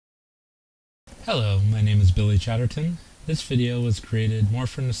Hello, my name is Billy Chatterton. This video was created more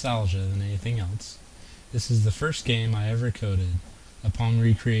for nostalgia than anything else. This is the first game I ever coded, a Pong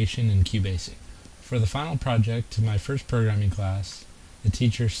recreation in QBASIC. For the final project to my first programming class, the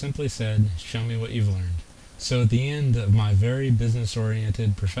teacher simply said, "Show me what you've learned." So at the end of my very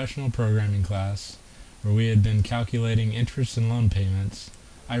business-oriented professional programming class, where we had been calculating interest and loan payments,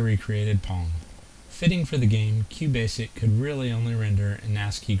 I recreated Pong. Fitting for the game, QBASIC could really only render in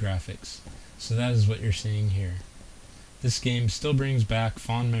ASCII graphics, so that is what you're seeing here. This game still brings back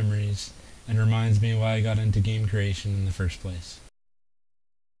fond memories and reminds me why I got into game creation in the first place.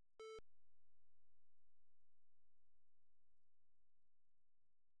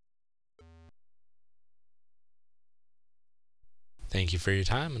 Thank you for your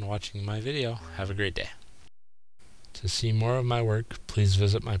time and watching my video. Have a great day. To see more of my work, please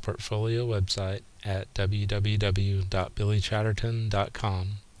visit my portfolio website at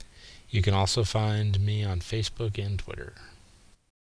www.billychatterton.com. You can also find me on Facebook and Twitter.